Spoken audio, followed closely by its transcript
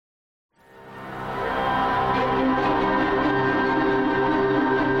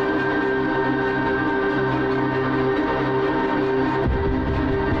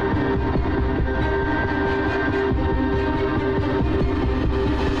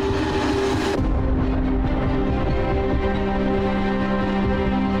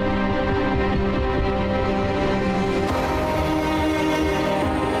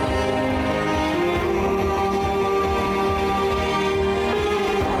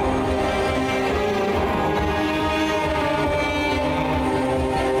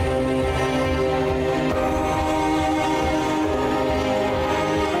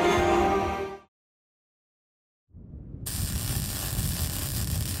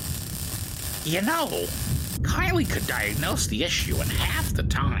You know, Kylie could diagnose the issue in half the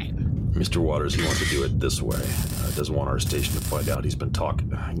time. Mr. Waters, he wants to do it this way. Doesn't want our station to find out he's been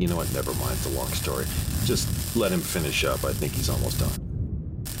talking. You know what? Never mind. It's a long story. Just let him finish up. I think he's almost done.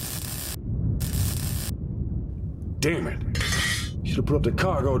 Damn it. Should have put up the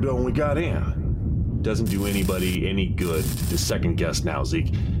cargo door when we got in. Doesn't do anybody any good to second guess now,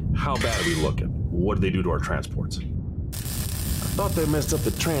 Zeke. How bad are we looking? What did they do to our transports? I thought they messed up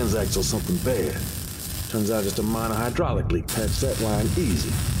the transaxle or something bad. Turns out just a minor hydraulic leak. Patched that line easy.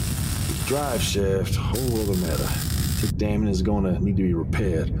 The drive shaft, whole other matter. Tick damming is going to need to be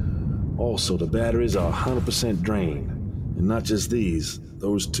repaired. Also, the batteries are 100% drained. And not just these.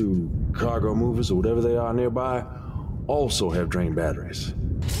 Those two cargo movers or whatever they are nearby also have drained batteries.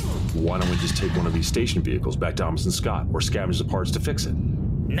 Why don't we just take one of these station vehicles back to Thomas & Scott or scavenge the parts to fix it?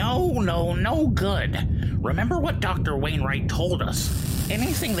 No good. Remember what Dr. Wainwright told us.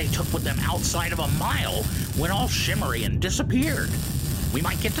 Anything they took with them outside of a mile went all shimmery and disappeared. We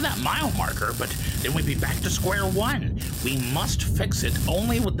might get to that mile marker, but then we'd be back to square one. We must fix it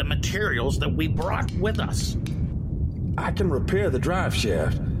only with the materials that we brought with us. I can repair the drive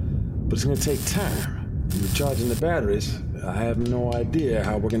shaft, but it's going to take time. And recharging the batteries, I have no idea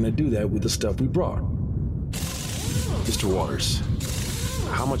how we're going to do that with the stuff we brought. Mr. Waters,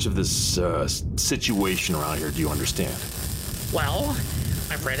 how much of this situation around here do you understand? Well,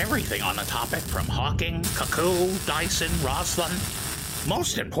 I've read everything on the topic from Hawking, Cuckoo, Dyson, Roslin.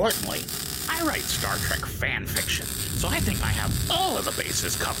 Most importantly, I write Star Trek fan fiction, so I think I have all of the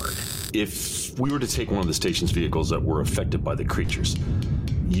bases covered. If we were to take one of the station's vehicles that were affected by the creatures,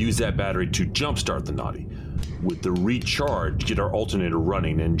 use that battery to jumpstart the Naughty, with the recharge, get our alternator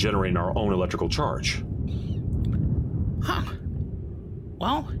running and generating our own electrical charge. Huh.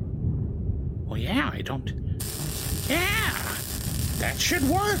 Well, yeah, Yeah, that should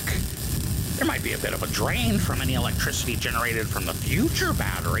work. There might be a bit of a drain from any electricity generated from the future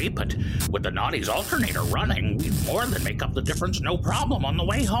battery, but with the Naughty's alternator running, we'd more than make up the difference no problem on the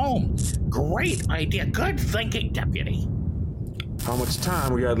way home. Great idea. Good thinking, Deputy. How much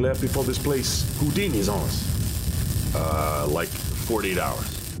time we got left before this place Houdini's on us? Like 48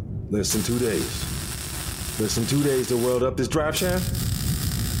 hours. Less than 2 days. Less than 2 days to weld up this drive shaft?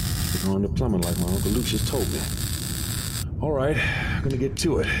 We're going to plumbing like my Uncle Lucius told me. All right, I'm gonna get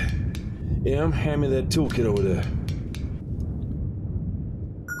to it. Em, hand me that toolkit over there.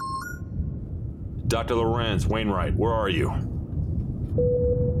 Dr. Lorenz, Wainwright, where are you?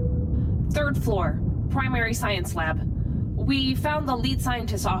 3rd floor, primary science lab. We found the lead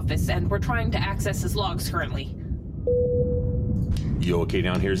scientist's office and we're trying to access his logs currently. You okay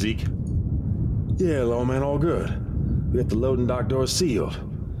down here, Zeke? Yeah, lawman, all good. We got the loading dock doors sealed.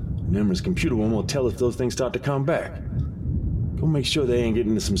 Nemri's computer room will tell us if those things start to come back. Go make sure they ain't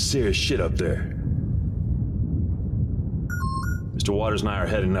getting into some serious shit up there. Mr. Waters and I are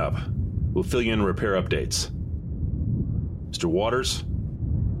heading up. We'll fill you in repair updates. Mr. Waters?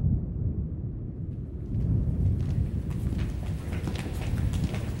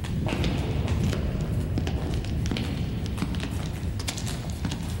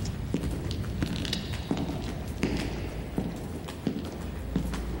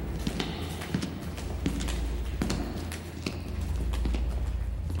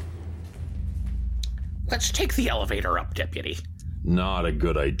 Let's take the elevator up, Deputy. Not a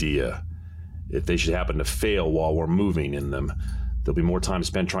good idea. If they should happen to fail while we're moving in them, there'll be more time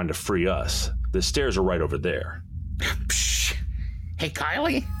spent trying to free us. The stairs are right over there. Psh! Hey,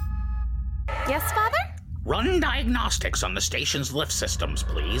 Kylie? Yes, Father? Run diagnostics on the station's lift systems,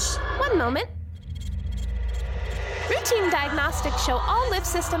 please. One moment. Routine diagnostics show all lift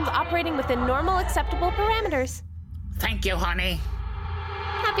systems operating within normal acceptable parameters. Thank you, honey.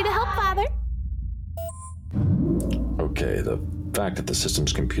 Happy to help, Father. Okay, the fact that the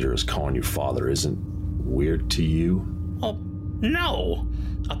system's computer is calling you father isn't weird to you? Oh, no.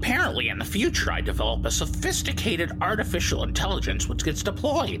 Apparently, in the future, I develop a sophisticated artificial intelligence which gets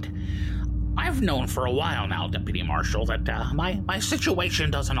deployed. I've known for a while now, Deputy Marshal, that my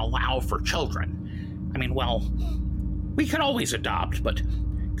situation doesn't allow for children. I mean, well, we could always adopt, but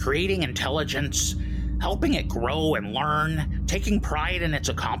creating intelligence, helping it grow and learn, taking pride in its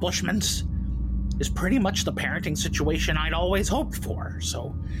accomplishments is pretty much the parenting situation I'd always hoped for.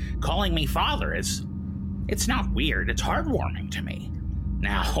 So calling me father it's not weird, it's heartwarming to me.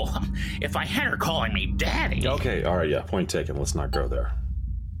 Now, if I had her calling me daddy... Okay, all right, yeah, point taken. Let's not go there.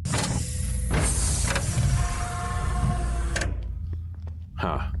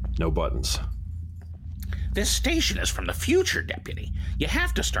 Huh, no buttons. This station is from the future, Deputy. You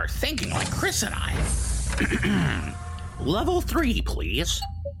have to start thinking like Chris and I. Level 3, please.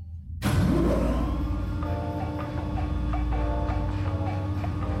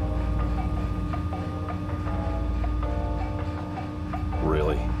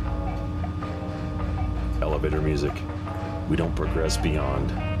 elevator music. We don't progress beyond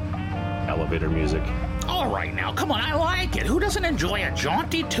elevator music. All right, now, come on, I like it. Who doesn't enjoy a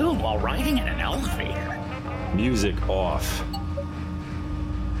jaunty tune while riding in an elevator? Music off.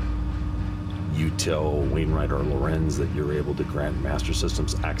 You tell Wainwright or Lorenz that you're able to grant Master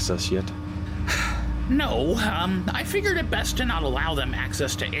Systems access yet? No, I figured it best to not allow them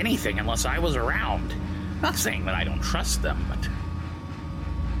access to anything unless I was around. Not saying that I don't trust them, but...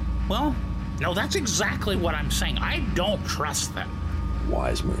 Well, no, that's exactly what I'm saying. I don't trust them.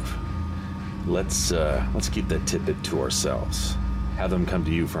 Wise move. Let's keep that tidbit to ourselves. Have them come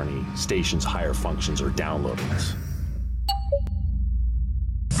to you for any station's higher functions or downloadings.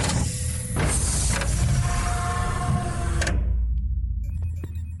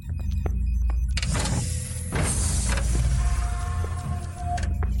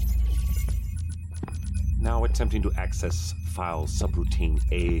 Now attempting to access file subroutine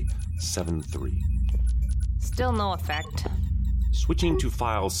A73. Still no effect. Switching to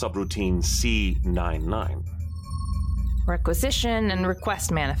file subroutine C99. Requisition and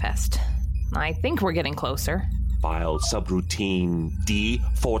request manifest. I think we're getting closer. File subroutine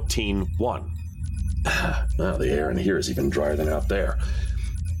D141. Now the air in here is even drier than out there.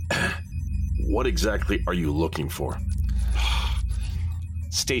 What exactly are you looking for?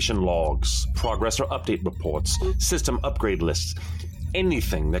 Station logs, progress or update reports, system upgrade lists,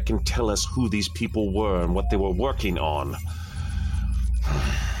 anything that can tell us who these people were and what they were working on.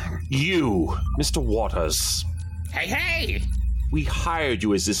 You, Mr. Waters. Hey! We hired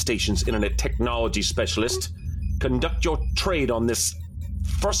you as this station's internet technology specialist. Conduct your trade on this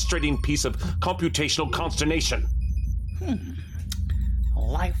frustrating piece of computational consternation.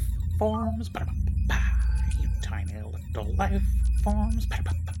 Life forms, you tiny little life forms,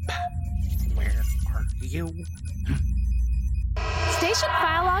 where are you? Station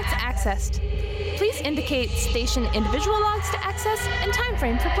file logs accessed. Please indicate station individual logs to access and time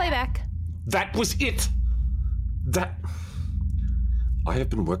frame for playback. That was it! I have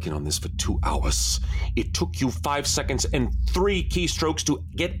been working on this for 2 hours. It took you 5 seconds and 3 keystrokes to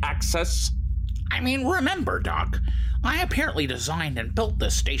get access? I mean, remember, Doc, I apparently designed and built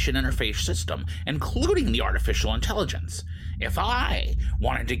this station interface system, including the artificial intelligence. If I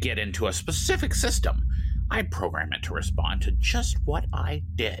wanted to get into a specific system, I'd program it to respond to just what I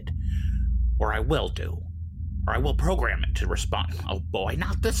did. Or I will do. Or I will program it to respond. Oh boy,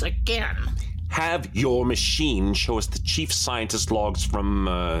 not this again. Have your machine show us the chief scientist logs from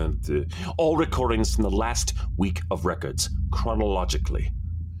all recordings from the last week of records, chronologically.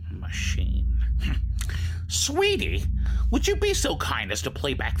 Machine. Sweetie, would you be so kind as to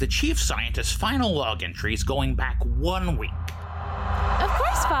play back the chief scientist's final log entries going back 1 week? Of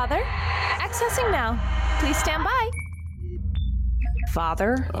course, Father. Accessing now. Please stand by.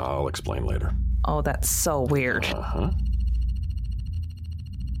 Father? I'll explain later. Oh, that's so weird. Uh-huh.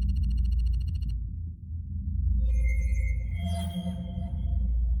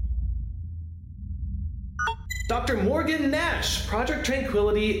 Dr. Morgan Nash, Project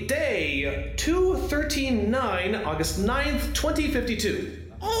Tranquility, Day 213-9, August 9th,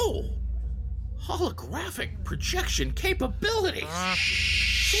 2052. Oh! Holographic projection capability!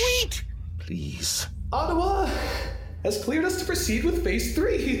 Sweet! Please. Ottawa has cleared us to proceed with Phase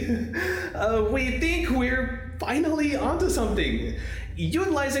 3. We think we're finally onto something.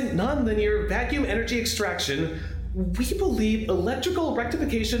 Utilizing nonlinear vacuum energy extraction, we believe electrical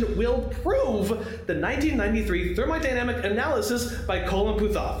rectification will prove the 1993 thermodynamic analysis by Colin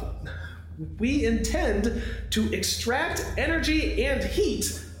Puthoff. We intend to extract energy and heat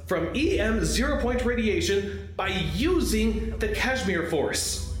from EM zero-point radiation by using the Kashmir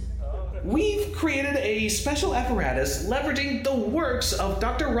force. We've created a special apparatus leveraging the works of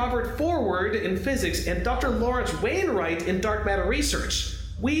Dr. Robert Forward in physics and Dr. Lawrence Wainwright in dark matter research.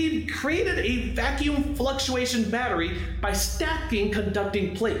 We've created a vacuum fluctuation battery by stacking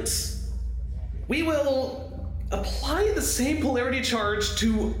conducting plates. We will apply the same polarity charge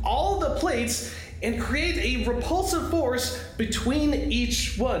to all the plates and create a repulsive force between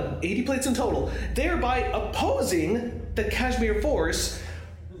each one, 80 plates in total, thereby opposing the Kashmir force,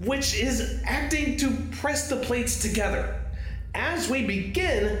 which is acting to press the plates together. As we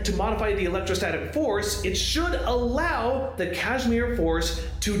begin to modify the electrostatic force, it should allow the Kashmir force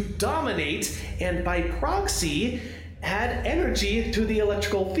to dominate and by proxy add energy to the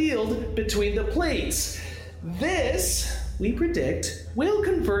electrical field between the plates. This, we predict, will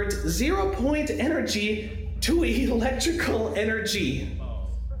convert zero-point energy to electrical energy.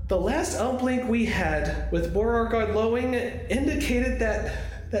 The last uplink we had with Beauregard Lowing indicated that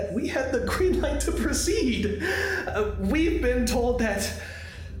we had the green light to proceed. We've been told that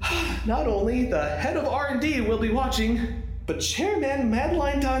Not only the head of R&D will be watching, but Chairman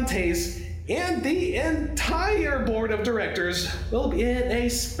Madeline Dantes and the entire board of directors will be in a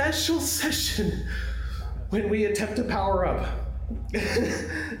special session when we attempt to power up.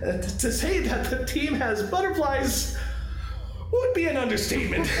 To say that the team has butterflies would be an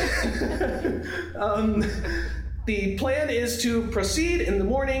understatement. The plan is to proceed in the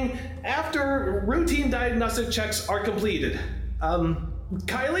morning after routine diagnostic checks are completed.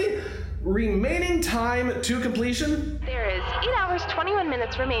 Kylie, remaining time to completion? There is 8 hours, 21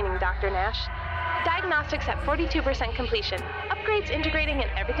 minutes remaining, Dr. Nash. Diagnostics at 42% completion. Upgrades integrating and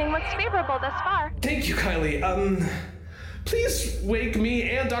everything looks favorable thus far. Thank you, Kylie. Please wake me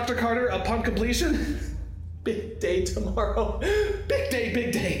and Dr. Carter upon completion. Big day tomorrow. Big day,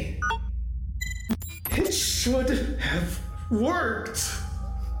 big day. It should have worked.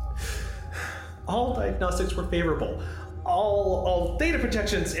 All diagnostics were favorable. All data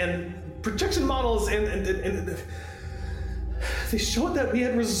projections and projection models and they showed that we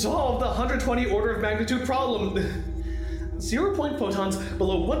had resolved the 120 order of magnitude problem. 0-point photons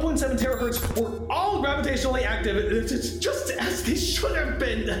below 1.7 terahertz were all gravitationally active. It's just as they should have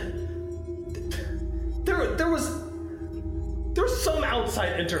been. There was some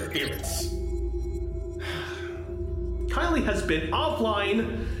outside interference. Kylie has been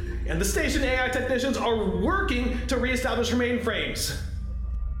offline, and the station AI technicians are working to reestablish her mainframes.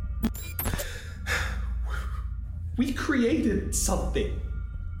 We created something.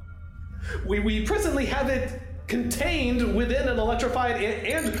 We presently have it contained within an electrified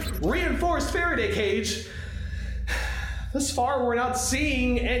and reinforced Faraday cage. Thus far, we're not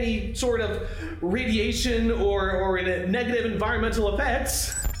seeing any sort of radiation or negative environmental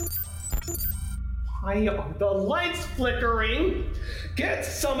effects. Why are the lights flickering? Get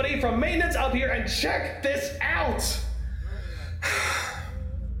somebody from maintenance up here and check this out!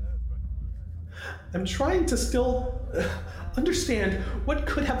 I'm trying to still understand what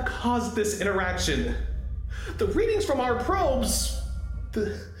could have caused this interaction. The readings from our probes,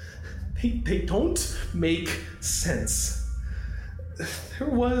 they don't make sense. There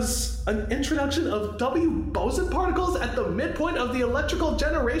was an introduction of W boson particles at the midpoint of the electrical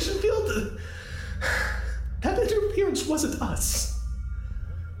generation field. That interference wasn't us.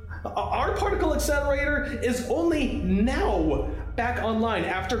 Our particle accelerator is only now back online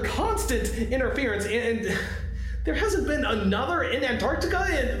after constant interference, and there hasn't been another in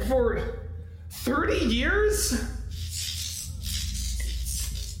Antarctica for 30 years?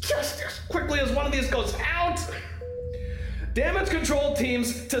 Just as quickly as one of these goes out, damage control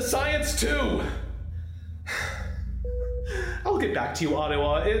teams to Science 2. I'll get back to you,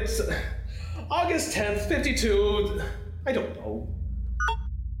 Ottawa. It's August 10th, 52. I don't know.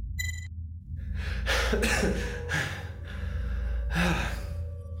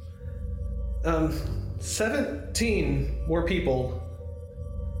 17 more people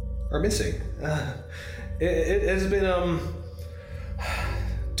are missing. It has been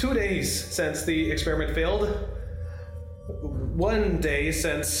 2 days since the experiment failed. 1 day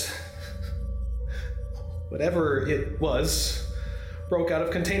since whatever it was broke out of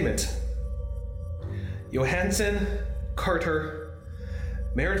containment. Johansson, Carter,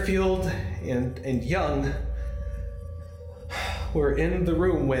 Merrittfield, and Young were in the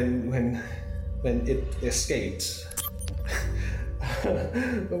room when it escaped.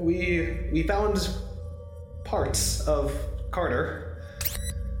 We found parts of Carter.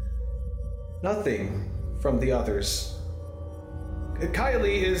 Nothing from the others.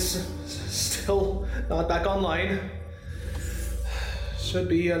 Kylie is still not back online. Should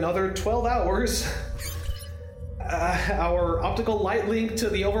be another 12 hours. Our optical light link to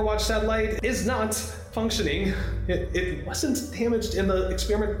the Overwatch satellite is not functioning. It wasn't damaged in the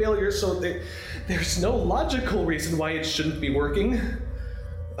experiment failure, so there's no logical reason why it shouldn't be working.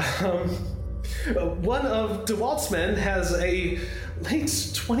 One of DeWalt's men has a late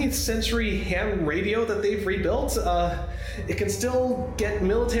 20th century ham radio that they've rebuilt. It can still get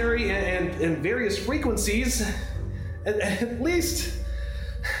military and various frequencies. At least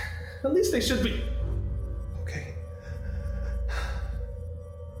they should be.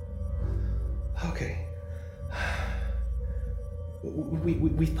 Okay.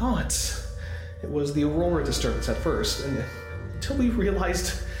 We thought it was the Aurora disturbance at first, until we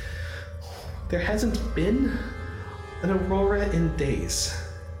realized there hasn't been an Aurora in days.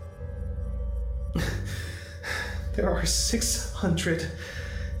 There are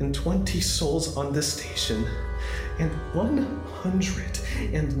 620 souls on this station, and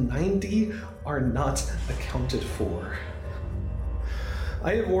 190 are not accounted for.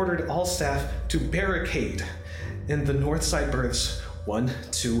 I have ordered all staff to barricade in the north side berths 1,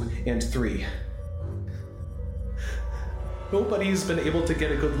 2, and 3. Nobody's been able to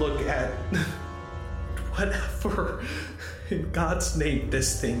get a good look at whatever in God's name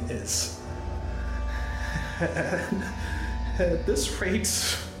this thing is. And at this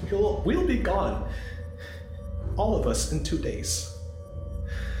rate, we'll be gone. All of us in 2 days.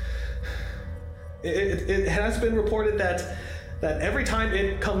 It has been reported that every time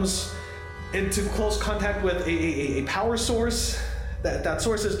it comes into close contact with a power source, that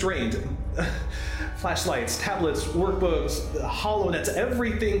source is drained. Flashlights, tablets, workbooks, HoloNets,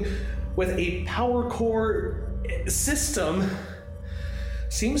 everything with a power core system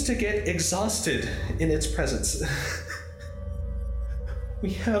seems to get exhausted in its presence.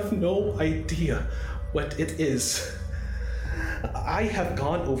 We have no idea what it is. I have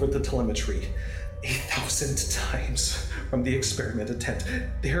gone over the telemetry 1,000 times from the experiment attempt.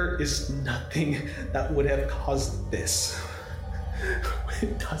 There is nothing that would have caused this.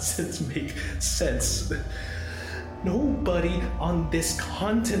 It doesn't make sense. Nobody on this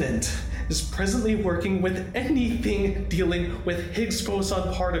continent is presently working with anything dealing with Higgs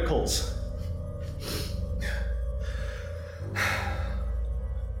boson particles.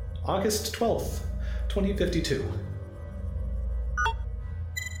 August 12th, 2052.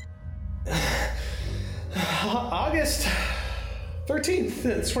 August 13th,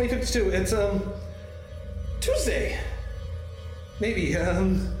 it's 2052. It's Tuesday. Maybe.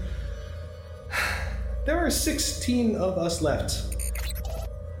 There are 16 of us left.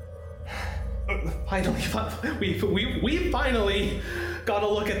 Finally, we finally got a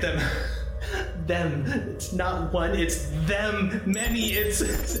look at them. Them. It's not one, it's them. Many. It's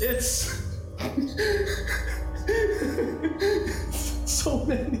so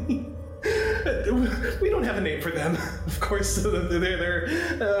many. We don't have a name for them. Of course, they're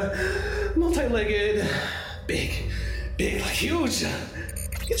multi-legged, big, huge.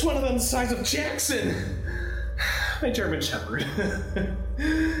 Each one of them the size of Jackson. My German Shepherd.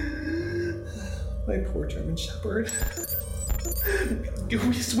 My poor German Shepherd.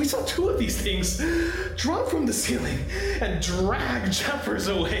 We saw 2 of these things drop from the ceiling and drag Jeffers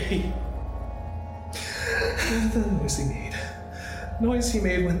away. The noise he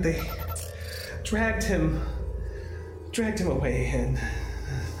made when they dragged him away and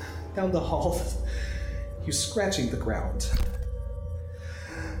down the hall. He was scratching the ground.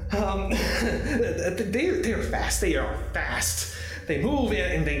 They're fast. They are fast. They move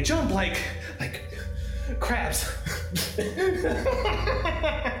and they jump like crabs.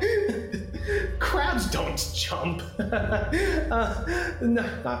 Crabs don't jump.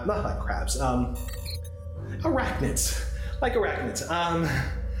 Not like crabs. Arachnids. Like arachnids.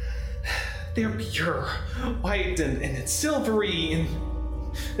 They're pure white and it's silvery, and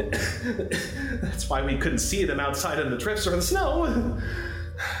that's why we couldn't see them outside in the drifts or the snow.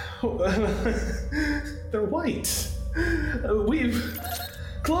 They're white. We've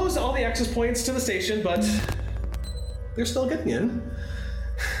closed all the access points to the station, but they're still getting in.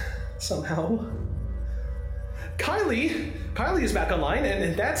 Somehow. Kylie is back online,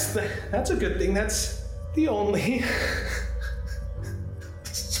 and that's a good thing. That's the only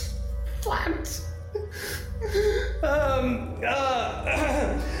what?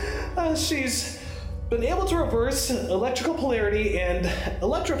 She's been able to reverse electrical polarity and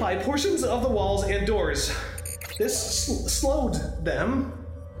electrify portions of the walls and doors. This slowed them.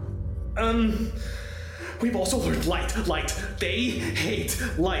 We've also learned light. They hate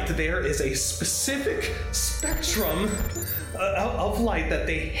light. There is a specific spectrum of light that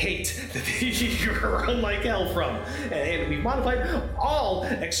they hate, that they run like hell from. And we modified all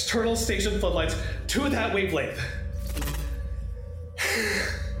external station floodlights to that wavelength.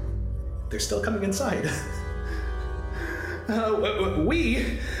 They're still coming inside.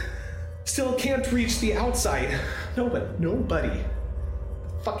 We still can't reach the outside. Nobody.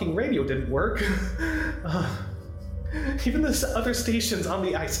 Fucking radio didn't work. Even the other stations on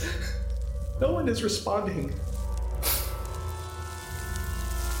the ice. No one is responding.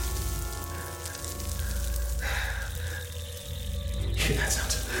 Hear that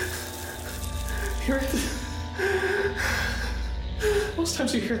sound? Hear it? Most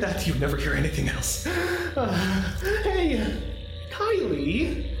times you hear that, you never hear anything else. Hey,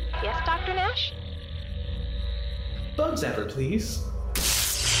 Kylie? Yes, Dr. Nash? Bug zapper, please.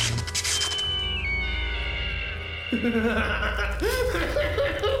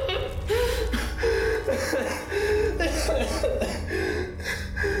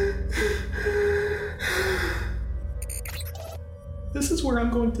 This is where I'm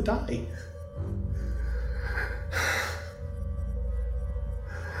going to die.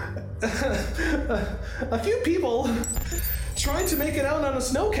 A few people trying to make it out on a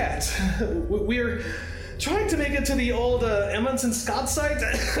snowcat. We're trying to make it to the old Emmons and Scott site.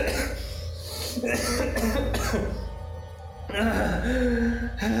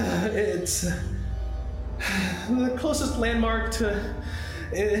 It's the closest landmark to...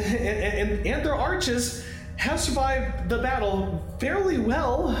 And their arches have survived the battle fairly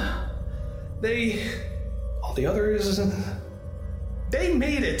well. All the others, they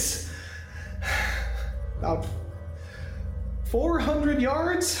made it. About 400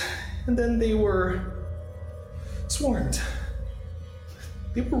 yards, and then they were swarmed.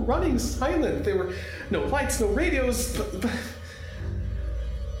 They were running silent. There were no lights, no radios, but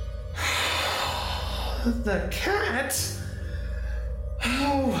the cat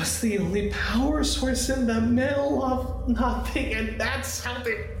was the only power source in the middle of nothing, and that's how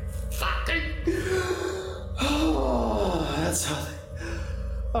they fucking... that's how they...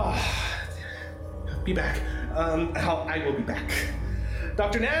 Be back. I will be back.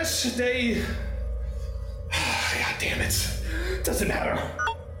 Dr. Nash, they... God damn it. Doesn't matter.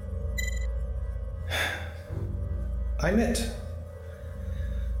 I'm it.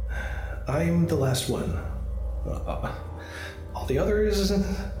 I'm the last one. All the others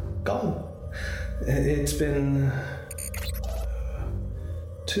gone. It's been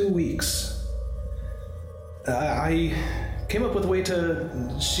 2 weeks. I came up with a way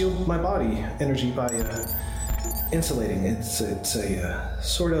to shield my body energy by insulating. It's a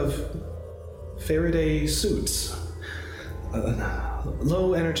sort of Faraday suits.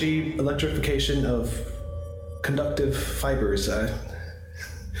 Low energy electrification of conductive fibers.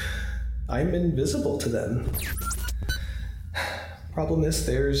 I'm invisible to them. Problem is,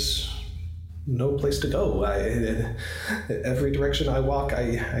 there's no place to go. Every direction I walk,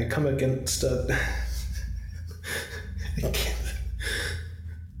 I come against a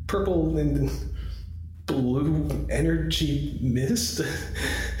purple and blue energy mist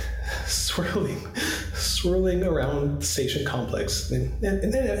swirling around the station complex in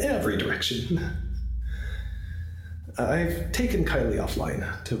every direction. I've taken Kylie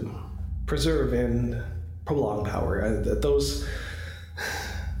offline to preserve and prolong power. Those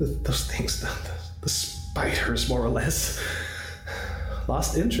things, the spiders, more or less,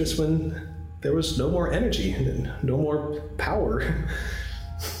 lost interest when there was no more energy and no more power.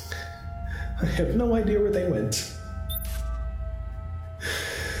 I have no idea where they went.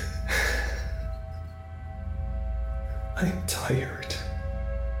 I'm tired.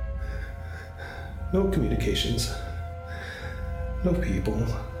 No communications. No people.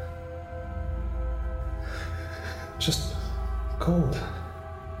 Just cold.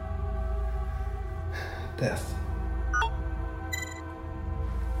 Death.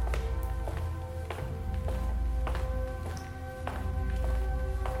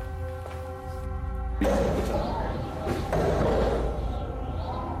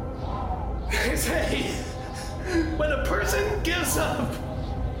 Hey, when a person gives up,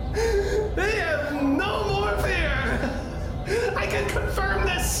 they have no more fear. I can confirm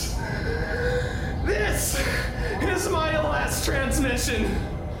this. This is my last transmission.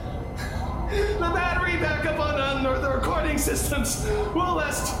 The battery backup on the recording systems will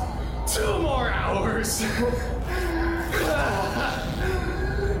last 2 more hours.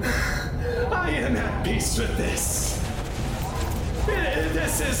 I am at peace with this.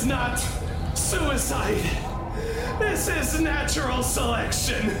 This is not suicide. This is natural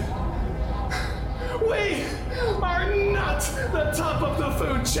selection. We are not the top of the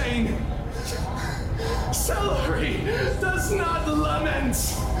food chain. Celery does not lament.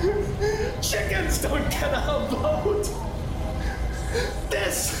 Chickens don't get a vote.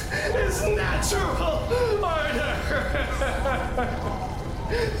 This is natural order.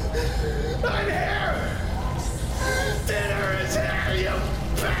 I'm here. Dinner is here, you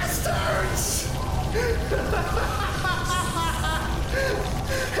bastards.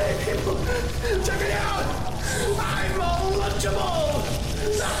 Hey people, check me out. I'm untouchable.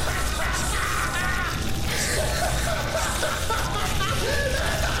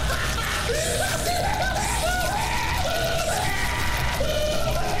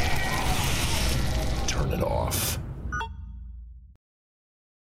 Turn it off.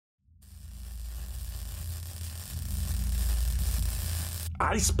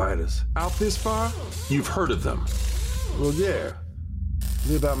 Ice spiders? Out this far? You've heard of them? Well, yeah.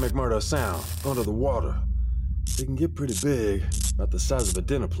 Live out McMurdo Sound, under the water. They can get pretty big, not the size of a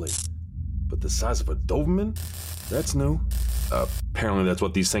dinner plate. But the size of a Doberman? That's new. Apparently that's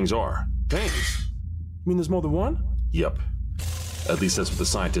what these things are. Things? You mean there's more than one? Yep. At least that's what the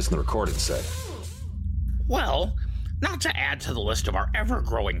scientists in the recording said. Well, not to add to the list of our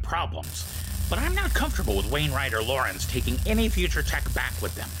ever-growing problems, but I'm not comfortable with Wainwright or Lawrence taking any future tech back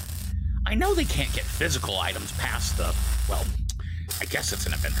with them. I know they can't get physical items past the, well, I guess it's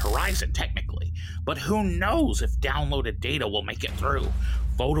an event horizon technically, but who knows if downloaded data will make it through.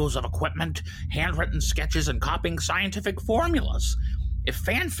 Photos of equipment, handwritten sketches, and copying scientific formulas. If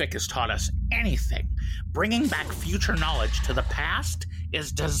fanfic has taught us anything, bringing back future knowledge to the past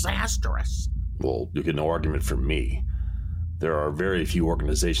is disastrous. Well, you get no argument from me. There are very few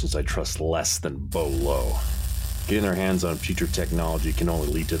organizations I trust less than Bolo. Getting their hands on future technology can only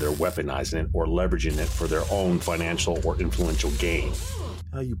lead to their weaponizing it or leveraging it for their own financial or influential gain.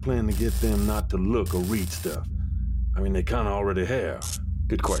 How you plan to get them not to look or read stuff? I mean, they kind of already have.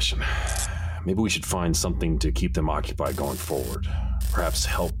 Good question. Maybe we should find something to keep them occupied going forward. Perhaps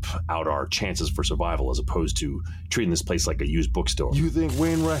help out our chances for survival as opposed to treating this place like a used bookstore. You think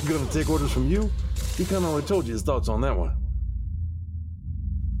Wainwright gonna take orders from you? He kind of already told you his thoughts on that one.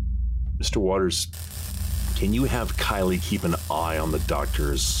 Mr. Waters, can you have Kylie keep an eye on the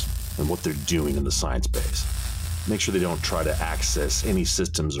doctors and what they're doing in the science base? Make sure they don't try to access any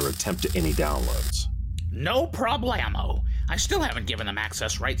systems or attempt any downloads. No problemo. I still haven't given them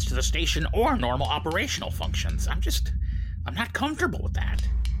access rights to the station or normal operational functions. I'm not comfortable with that.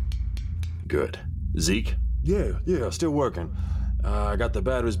 Good. Zeke? Yeah, still working. I got the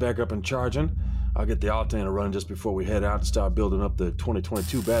batteries back up and charging. I'll get the alternator running just before we head out and start building up the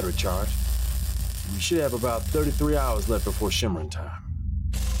 2022 battery charge. We should have about 33 hours left before shimmering time.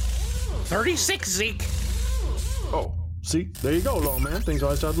 36, Zeke. Oh, see? There you go, Lawman. Things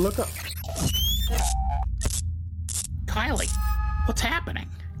always start to look up. Kylie, what's happening?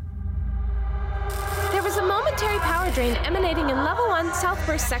 There was a momentary power drain emanating in Level 1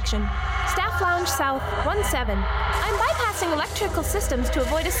 Southburst Section. Staff Lounge South 17. I'm bypassing electrical systems to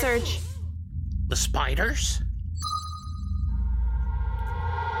avoid a surge. The spiders?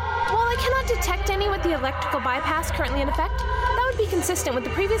 While I cannot detect any with the electrical bypass currently in effect, that would be consistent with the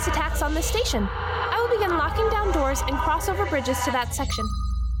previous attacks on this station. I will begin locking down doors and crossover bridges to that section.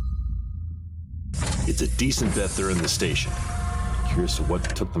 It's a decent bet they're in the station. Curious to what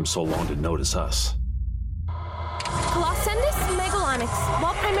took them so long to notice us. Colossendus megalonyx,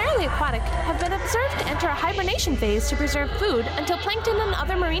 while primarily aquatic, have been observed to enter a hibernation phase to preserve food until plankton and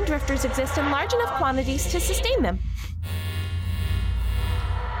other marine drifters exist in large enough quantities to sustain them.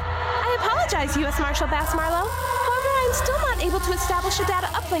 I apologize, U.S. Marshal Bass Marlowe. However, I am still not able to establish a data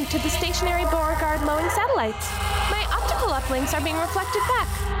uplink to the stationary Beauregard mowing satellites. My optical uplinks are being reflected back.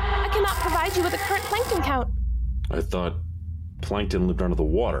 I cannot provide you with a current plankton count. I thought plankton lived under the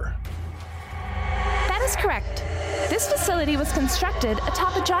water. That is correct. This facility was constructed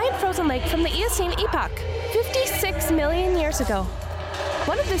atop a giant frozen lake from the Eocene epoch, 56 million years ago.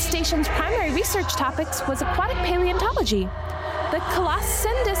 One of this station's primary research topics was aquatic paleontology. The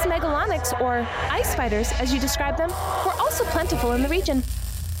Colossendus megalonyx, or ice spiders, as you describe them, were also plentiful in the region.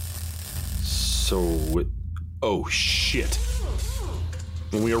 Oh shit.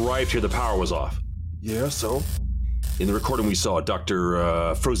 When we arrived here, the power was off. Yeah, so? In the recording we saw,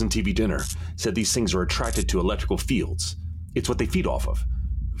 Dr. Frozen TV Dinner said these things are attracted to electrical fields. It's what they feed off of.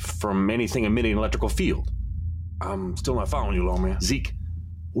 From anything emitting an electrical field. I'm still not following you, Lawman. Zeke,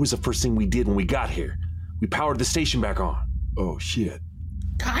 what was the first thing we did when we got here? We powered the station back on. Oh, shit.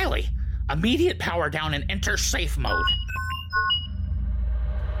 Kylie, immediate power down and enter safe mode.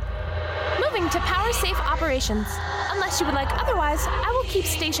 Moving to power safe operations. Unless you would like otherwise, I will keep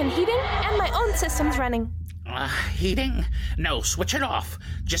station heating and my own systems running. Heating? No, switch it off.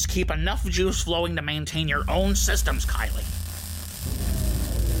 Just keep enough juice flowing to maintain your own systems, Kylie.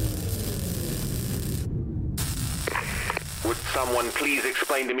 Would someone please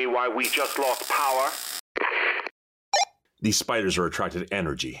explain to me why we just lost power? These spiders are attracted to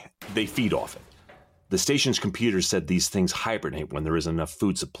energy. They feed off it. The station's computer said these things hibernate when there isn't enough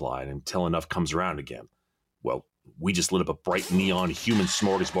food supplied until enough comes around again. Well, we just lit up a bright neon human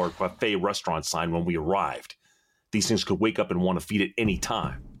smorgasbord buffet restaurant sign when we arrived. These things could wake up and want to feed at any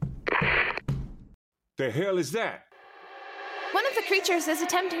time. The hell is that? One of the creatures is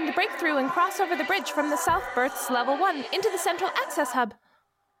attempting to break through and cross over the bridge from the South Berth's Level 1 into the Central Access Hub.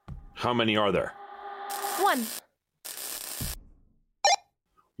 How many are there? 1.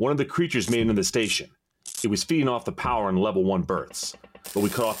 One of the creatures made it into the station. It was feeding off the power in Level 1 berths, but we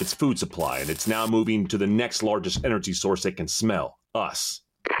cut off its food supply, and it's now moving to the next largest energy source it can smell, us.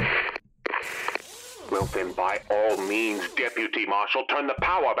 Well then, by all means, Deputy Marshal, turn the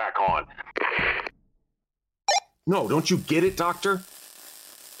power back on. No, don't you get it, Doctor?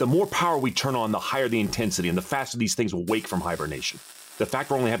 The more power we turn on, the higher the intensity, and the faster these things will wake from hibernation. The fact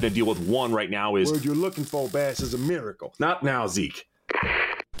we're only having to deal with one right now is... Word you're looking for, Bass, is a miracle. Not now, Zeke.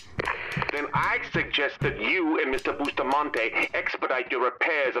 Then I suggest that you and Mr. Bustamante expedite your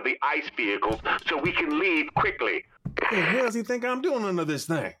repairs of the ice vehicles so we can leave quickly. What the hell does he think I'm doing under this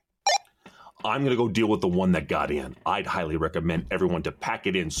thing? I'm gonna go deal with the one that got in. I'd highly recommend everyone to pack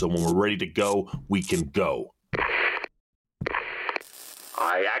it in so when we're ready to go, we can go.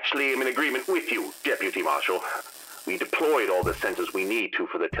 I actually am in agreement with you, Deputy Marshal. We deployed all the sensors we need to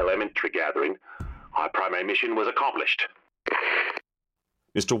for the telemetry gathering. Our primary mission was accomplished.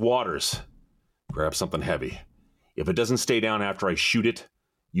 Mr. Waters, grab something heavy. If it doesn't stay down after I shoot it,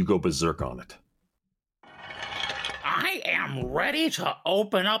 you go berserk on it. I am ready to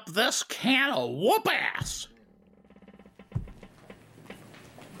open up this can of whoop-ass.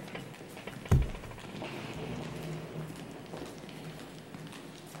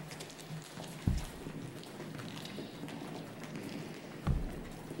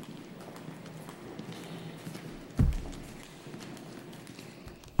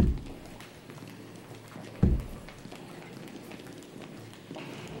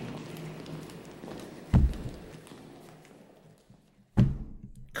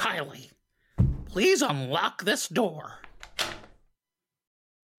 Kylie, please unlock this door.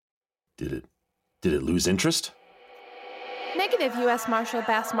 Did it lose interest? Negative, U.S. Marshal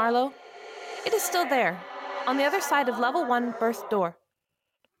Bass Marlowe. It is still there, on the other side of level 1 berth door.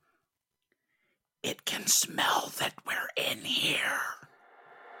 It can smell that we're in here.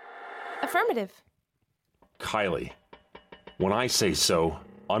 Affirmative. Kylie, when I say so,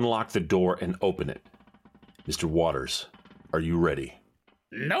 unlock the door and open it. Mr. Waters, are you ready?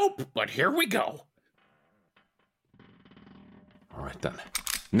 Nope, but here we go. All right then.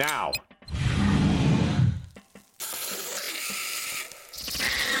 Now!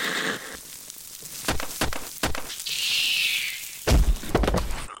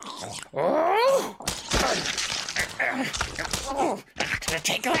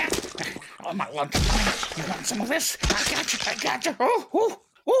 Take that. Oh, my lunch. You want some of this? I got you.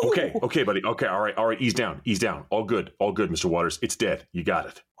 Okay, buddy. Okay, all right. Ease down. All good, Mr. Waters. It's dead. You got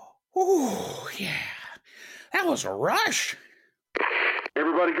it. Ooh, yeah. That was a rush.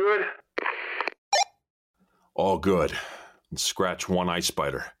 Everybody good? All good. Scratch one ice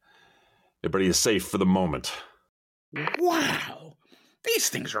spider. Everybody is safe for the moment. Wow. These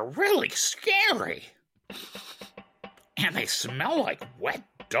things are really scary. And they smell like wet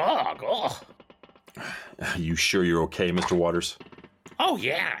dog. Oh. You sure you're okay, Mr. Waters? Oh,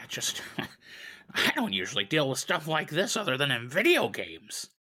 yeah. Just, I don't usually deal with stuff like this other than in video games.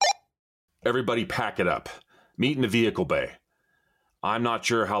 Everybody pack it up. Meet in the vehicle bay. I'm not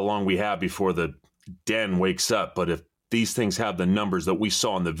sure how long we have before the den wakes up, but if these things have the numbers that we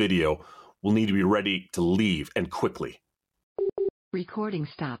saw in the video, we'll need to be ready to leave, and quickly. Recording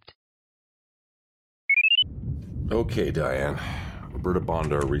stopped. Okay, Diane. Roberta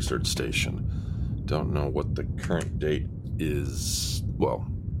Bondar Research Station. Don't know what the current date is. Well,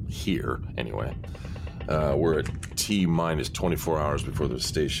 here, anyway. We're at T-minus 24 hours before the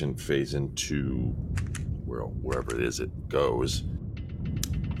station fades into, well, wherever it is it goes.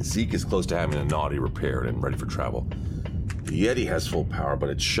 Zeke is close to having a naughty repaired and ready for travel. The Yeti has full power, but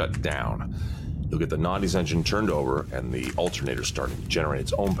it's shut down. You'll get the Naughty's engine turned over and the alternator starting to generate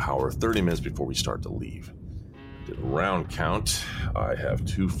its own power 30 minutes before we start to leave. Did a round count. I have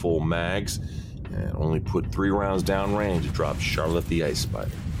 2 full mags and only put 3 rounds down range to drop Charlotte the Ice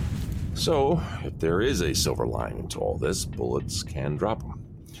Spider. So, if there is a silver lining to all this, bullets can drop them.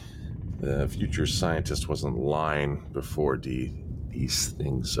 The future scientist wasn't lying before, D. These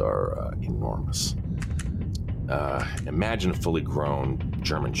things are enormous. Imagine a fully grown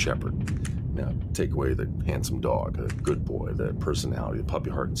German Shepherd. Now, take away the handsome dog, the good boy, the personality, the puppy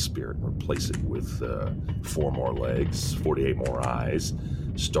heart and spirit, and replace it with 4 more legs, 48 more eyes,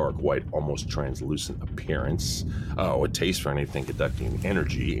 stark white, almost translucent appearance, a taste for anything conducting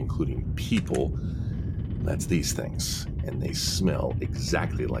energy, including people. That's these things, and they smell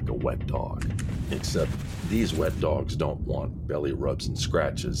exactly like a wet dog. Except these wet dogs don't want belly rubs and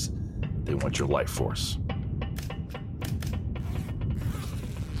scratches. They want your life force.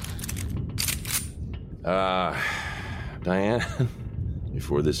 Diane,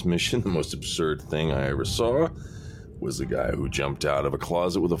 before this mission, the most absurd thing I ever saw was the guy who jumped out of a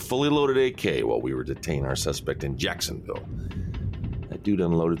closet with a fully loaded AK while we were detaining our suspect in Jacksonville. That dude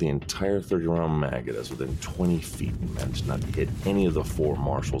unloaded the entire 30-round mag at us within 20 feet and managed not to hit any of the 4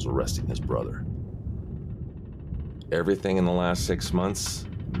 marshals arresting his brother. Everything in the last 6 months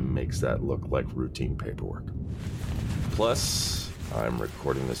makes that look like routine paperwork. Plus, I'm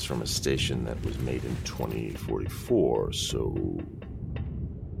recording this from a station that was made in 2044, so...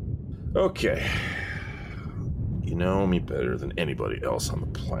 Okay. You know me better than anybody else on the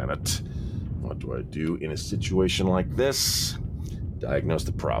planet. What do I do in a situation like this? Diagnose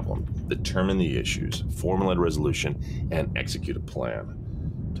the problem, determine the issues, formulate a resolution, and execute a plan.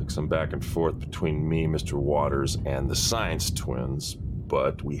 Took some back and forth between me, Mr. Waters, and the Science Twins,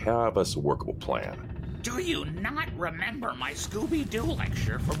 but we have us a workable plan. Do you not remember my Scooby-Doo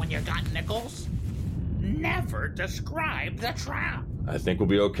lecture from when you got nickels? Never describe the trap. I think we'll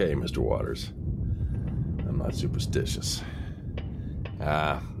be okay, Mr. Waters. I'm not superstitious.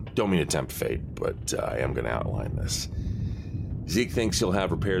 Don't mean to tempt fate, but I am going to outline this. Zeke thinks he'll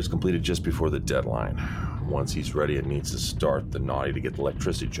have repairs completed just before the deadline. Once he's ready and needs to start the naughty to get the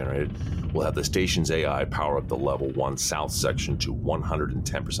electricity generated, we'll have the station's AI power up the level 1 south section to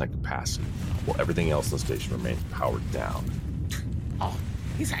 110% capacity, while everything else in the station remains powered down. Oh,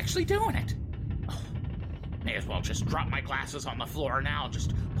 he's actually doing it. Oh, may as well just drop my glasses on the floor now,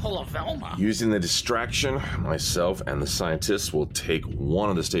 just pull a Velma. Using the distraction, myself and the scientists will take one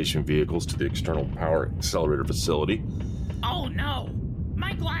of the station vehicles to the external power accelerator facility. Oh no!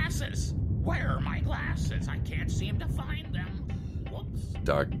 My glasses! Where are my glasses? I can't seem to find them. Whoops.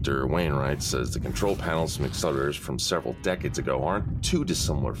 Dr. Wainwright says the control panels from accelerators from several decades ago aren't too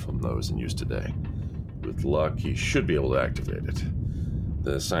dissimilar from those in use today. With luck, he should be able to activate it.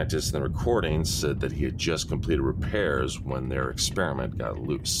 The scientist in the recording said that he had just completed repairs when their experiment got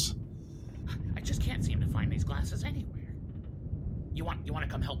loose. I just can't seem to find these glasses anywhere. You want to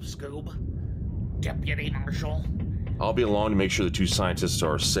come help Scoob? Deputy Marshal? I'll be along to make sure the two scientists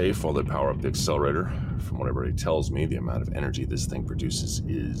are safe while they power up the accelerator. From what everybody tells me, the amount of energy this thing produces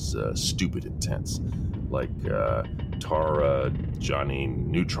is stupid intense. Like Tara Johnny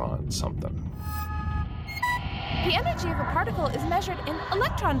Neutron something. The energy of a particle is measured in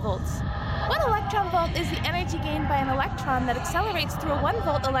electron volts. 1 electron volt is the energy gained by an electron that accelerates through a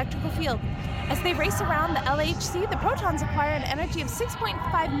 1-volt electrical field. As they race around the LHC, the protons acquire an energy of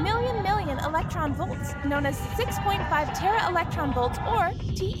 6.5 million electron volts, known as 6.5 tera electron volts, or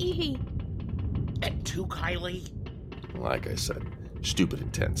TeV. And too, Kylie? Like I said, stupid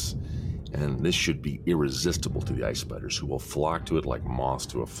intense. And this should be irresistible to the ice spiders, who will flock to it like moths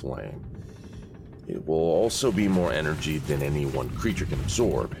to a flame. It will also be more energy than any one creature can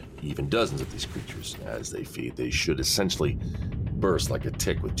absorb. Even dozens of these creatures, as they feed, they should essentially burst like a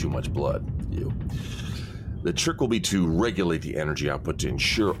tick with too much blood. Ew. The trick will be to regulate the energy output to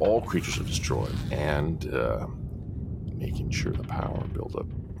ensure all creatures are destroyed, and making sure the power buildup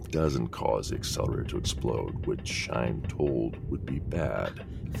doesn't cause the accelerator to explode, which I'm told would be bad.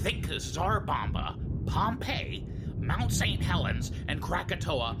 Think Zarbamba, Pompeii, Mount St. Helens, and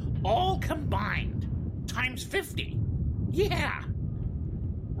Krakatoa all combined. Times 50. Yeah.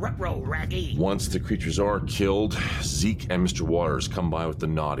 Ruh-roh, Raggy. Once the creatures are killed, Zeke and Mr. Waters come by with the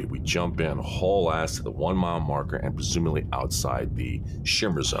naughty. We jump in, haul ass to the 1-mile marker, and presumably outside the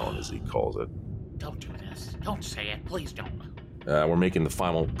shimmer zone, as he calls it. Don't do this. Don't say it. Please don't. We're making the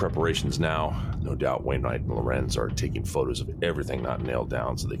final preparations now. No doubt Wainwright and Lorenz are taking photos of everything not nailed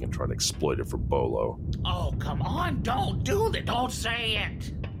down so they can try to exploit it for Bolo. Oh, come on. Don't do that. Don't say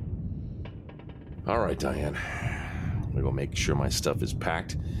it. All right, Diane. I'm gonna go make sure my stuff is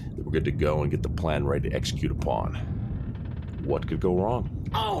packed, that we're good to go and get the plan ready to execute upon. What could go wrong?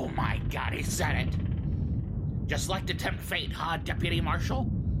 Oh my God, he said it. Just like to tempt fate, huh, Deputy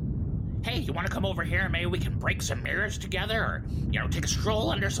Marshal? Hey, you want to come over here and maybe we can break some mirrors together or, take a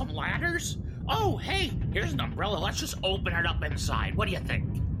stroll under some ladders? Oh, hey, here's an umbrella. Let's just open it up inside. What do you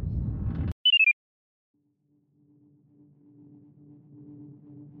think?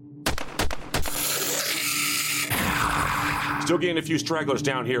 Still getting a few stragglers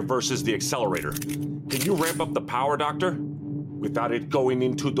down here versus the accelerator. Can you ramp up the power, Doctor? Without it going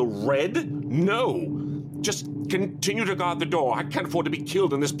into the red? No. Just continue to guard the door. I can't afford to be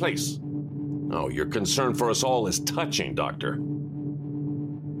killed in this place. Oh, your concern for us all is touching, Doctor.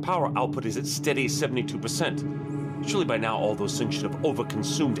 Power output is at steady 72%. Surely by now all those things should have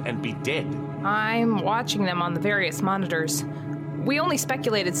overconsumed and be dead. I'm watching them on the various monitors. We only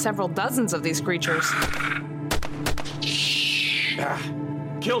speculated several dozens of these creatures.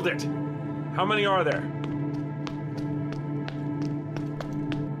 Killed it. How many are there?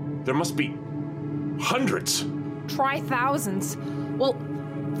 There must be hundreds. Try thousands. Well,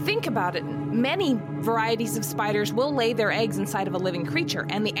 think about it. Many varieties of spiders will lay their eggs inside of a living creature,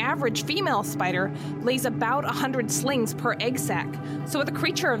 and the average female spider lays about 100 slings per egg sac. So with a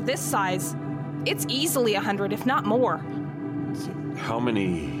creature of this size, it's easily 100, if not more. How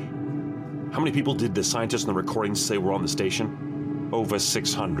many people did the scientists in the recordings say were on the station? Over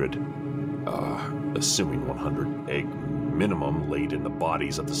 600. Assuming 100 egg minimum laid in the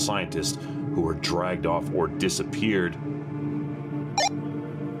bodies of the scientists who were dragged off or disappeared.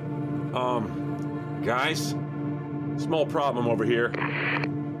 Guys? Small problem over here.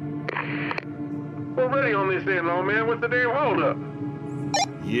 We're ready on this end, old man. What's the damn holdup?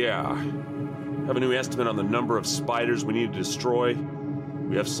 Yeah. Have a new estimate on the number of spiders we need to destroy.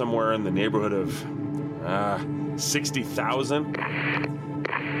 We have somewhere in the neighborhood of, 60,000.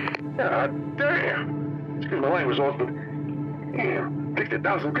 God damn. Excuse my language, but damn,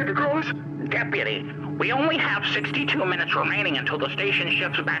 60,000 cricket crawlers? Deputy, we only have 62 minutes remaining until the station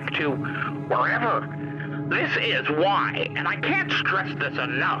shifts back to wherever. This is why, and I can't stress this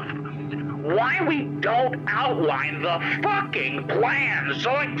enough, why we don't outline the fucking plan,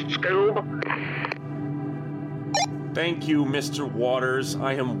 Zoink Scoob. Thank you, Mr. Waters.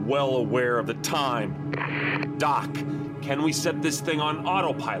 I am well aware of the time. Doc, can we set this thing on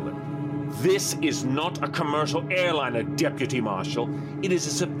autopilot? This is not a commercial airliner, Deputy Marshal. It is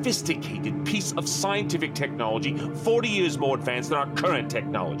a sophisticated piece of scientific technology 40 years more advanced than our current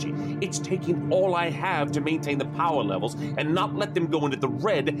technology. It's taking all I have to maintain the power levels and not let them go into the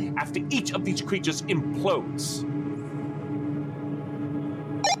red after each of these creatures implodes.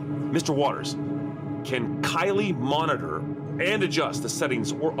 Mr. Waters, can Kylie monitor and adjust the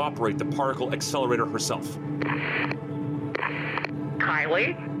settings or operate the particle accelerator herself?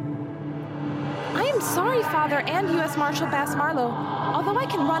 Kylie? I am sorry, Father and U.S. Marshal Bass Marlowe. Although I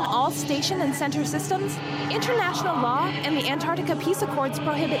can run all station and center systems, international law and the Antarctica Peace Accords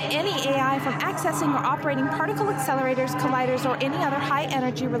prohibit any AI from accessing or operating particle accelerators, colliders, or any other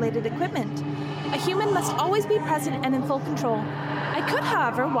high-energy related equipment. A human must always be present and in full control. I could,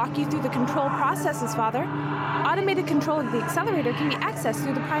 however, walk you through the control processes, Father. Automated control of the accelerator can be accessed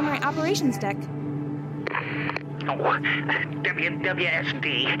through the primary operations deck. Oh, WSD.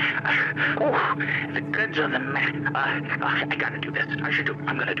 The goods of the I gotta do this.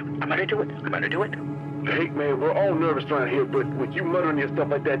 I'm gonna do it. Hey, man, we're all nervous around here, but with you muttering your stuff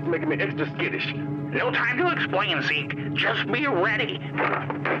like that, it's making me extra skittish. No time to explain, Zeke. Just be ready.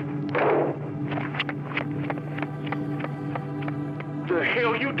 The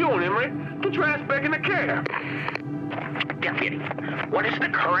hell you doing, Emery? Get your ass back in the cab. Deputy, what is the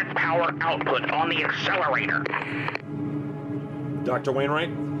current power output on the accelerator? Dr.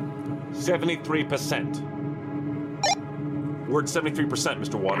 Wainwright? 73%. We're at 73%,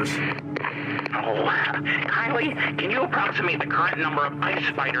 Mr. Waters. Oh, Kylie, can you approximate the current number of ice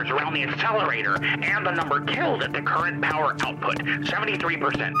spiders around the accelerator and the number killed at the current power output?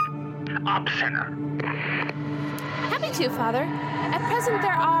 73%. Up center. Happy to, Father. At present,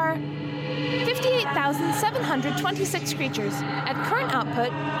 there are 58,726 creatures. At current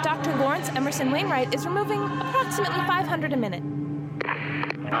output, Dr. Lawrence Emerson Wainwright is removing approximately 500 a minute.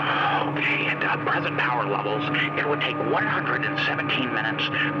 Okay, at present power levels, it would take 117 minutes,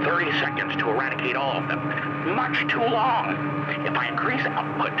 30 seconds to eradicate all of them. Much too long. If I increase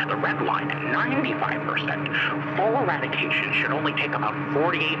output to the red line at 95%, full eradication should only take about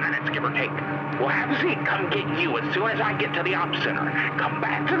 48 minutes, give or take. We'll have Zeke come get you as soon as I get to the op center. Come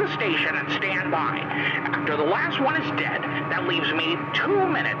back to the station and stand by. After the last one is dead, that leaves me 2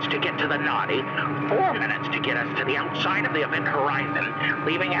 minutes to get to the naughty, 4 minutes to get us to the outside of the event horizon,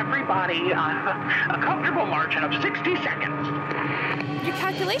 leaving everybody a comfortable margin of 60 seconds. Your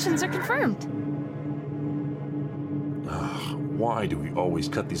calculations are confirmed. Why do we always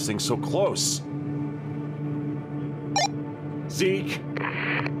cut these things so close? Zeke?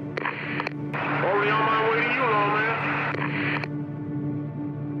 Already on my way to you, old man.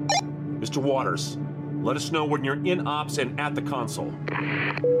 Mr. Waters, let us know when you're in ops and at the console.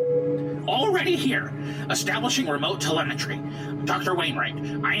 Already here. Establishing remote telemetry. Dr. Wainwright,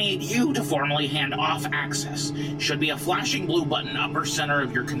 I need you to formally hand off access. Should be a flashing blue button upper center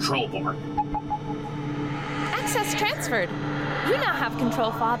of your control board. Access transferred. You now have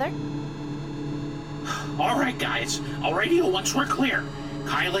control, Father. All right, guys. I'll radio once we're clear.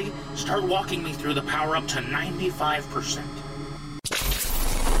 Kylie, start walking me through the power up to 95%.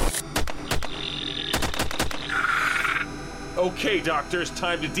 Okay, Doctor, it's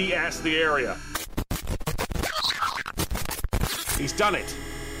time to de-ass the area. He's done it.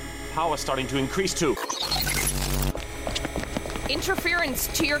 Power's starting to increase too. Interference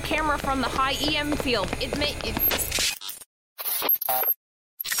to your camera from the high EM field.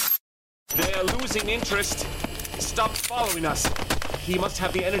 They're losing interest. Stop following us. He must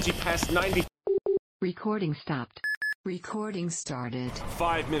have the energy past 90... Recording stopped. Recording started.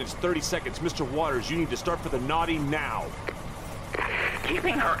 5 minutes, 30 seconds. Mr. Waters, you need to start for the naughty now.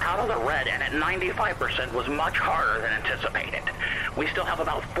 Keeping her out of the red and at 95% was much harder than anticipated. We still have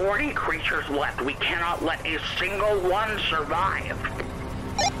about 40 creatures left. We cannot let a single one survive.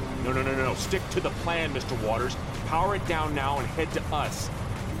 No. Stick to the plan, Mr. Waters. Power it down now and head to us.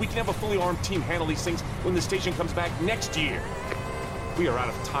 We can have a fully armed team handle these things when the station comes back next year. We are out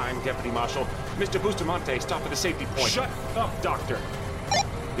of time, Deputy Marshal. Mr. Bustamante, stop at the safety point. Shut up, Doctor.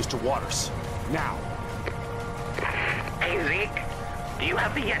 Mr. Waters, now. Hey, Zeke, do you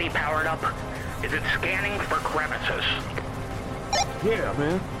have the Yeti powered up? Is it scanning for crevices? Yeah,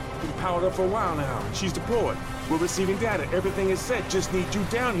 man. Been powered up for a while now. She's deployed. We're receiving data. Everything is set. Just need you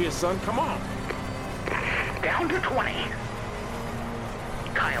down here, son. Come on. Down to 20.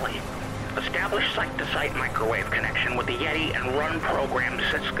 Kylie, establish site-to-site microwave connection with the Yeti and run program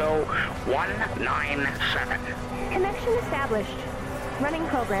Cisco 197. Connection established. Running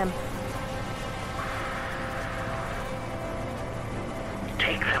program.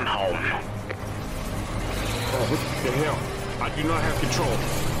 Take them home. Oh, what the hell? I do not have control.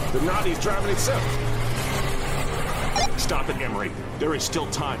 The Nadi's driving itself. Stop it, Emery. There is still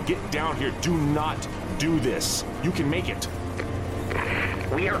time. Get down here. Do not do this. You can make it.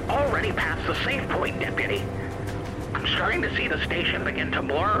 We are already past the safe point, Deputy. I'm starting to see the station begin to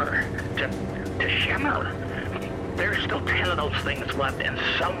blur, to shimmer. There's still 10 of those things left, and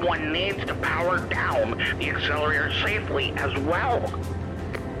someone needs to power down the accelerator safely as well.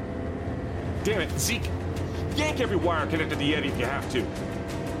 Damn it, Zeke. Yank every wire connected to the Yeti if you have to.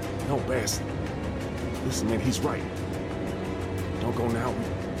 No, Bass. Listen, man, he's right. Don't go now.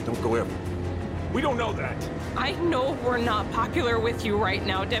 Don't go ever. We don't know that. I know we're not popular with you right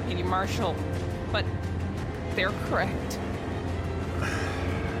now, Deputy Marshal, but they're correct.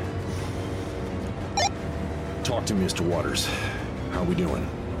 Talk to Mr. Waters. How we doing?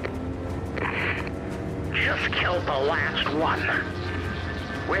 Just killed the last one.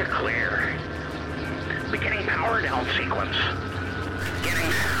 We're clear. Beginning power down sequence.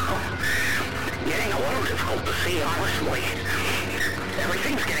 Getting a little difficult to see, honestly.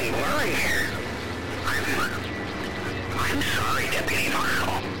 Everything's getting blurry. I'm sorry, Deputy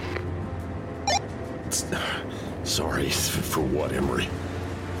Marshal. Sorry for what, Emery?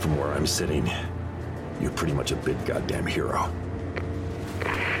 From where I'm sitting, you're pretty much a big goddamn hero.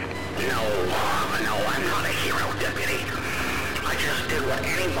 No, I'm not a hero, Deputy. I just did what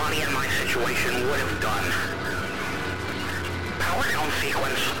anybody in my situation would have done. Power down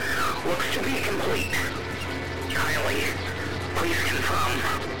sequence looks to be complete. Kylie, please confirm.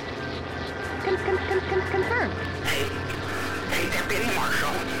 Confirm. Hey, Deputy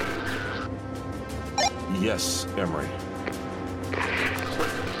Marshal. Yes, Emery.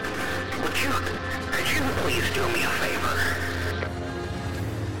 Could you please do me a favor?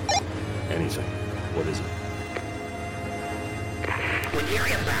 Anything. What is it? When you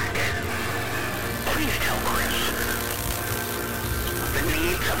get back, please tell Chris the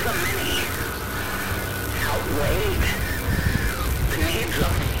needs of the many outweighed the needs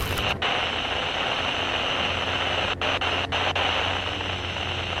of...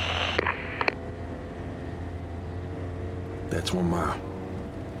 That's 1 mile.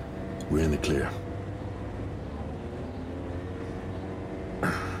 We're in the clear.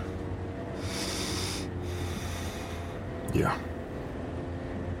 Yeah.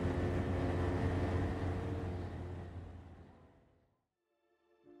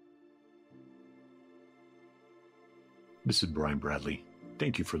 This is Brian Bradley.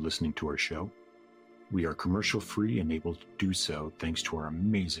 Thank you for listening to our show. We are commercial-free and able to do so thanks to our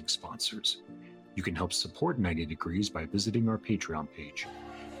amazing sponsors. You can help support 90 Degrees by visiting our Patreon page.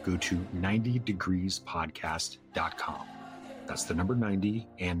 Go to 90degreespodcast.com. That's the number 90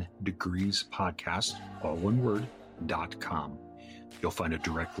 and Degrees Podcast, all one word, .com. You'll find a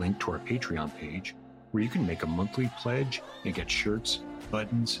direct link to our Patreon page where you can make a monthly pledge and get shirts,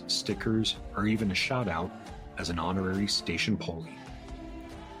 buttons, stickers, or even a shout out as an honorary station Polly.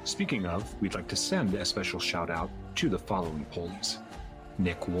 Speaking of, we'd like to send a special shout out to the following Pollies: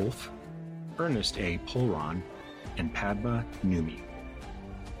 Nick Wolf, Ernest A. Polron, and Padma Numi.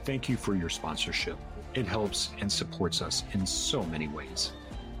 Thank you for your sponsorship. It helps and supports us in so many ways.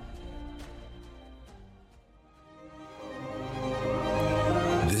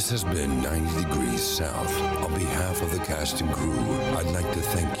 This has been 90 Degrees South. On behalf of the cast and crew, I'd like to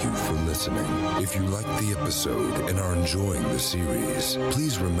thank you for listening. If you liked the episode and are enjoying the series,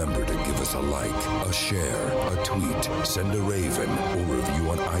 please remember to give us a like, a share, a tweet, send a raven, or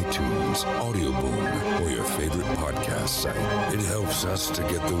review on iTunes, Audioboom, or your favorite podcast site. It helps us to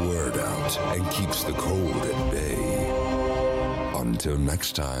get the word out and keeps the cold at bay. Until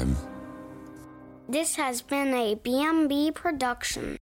next time. This has been a BMB production.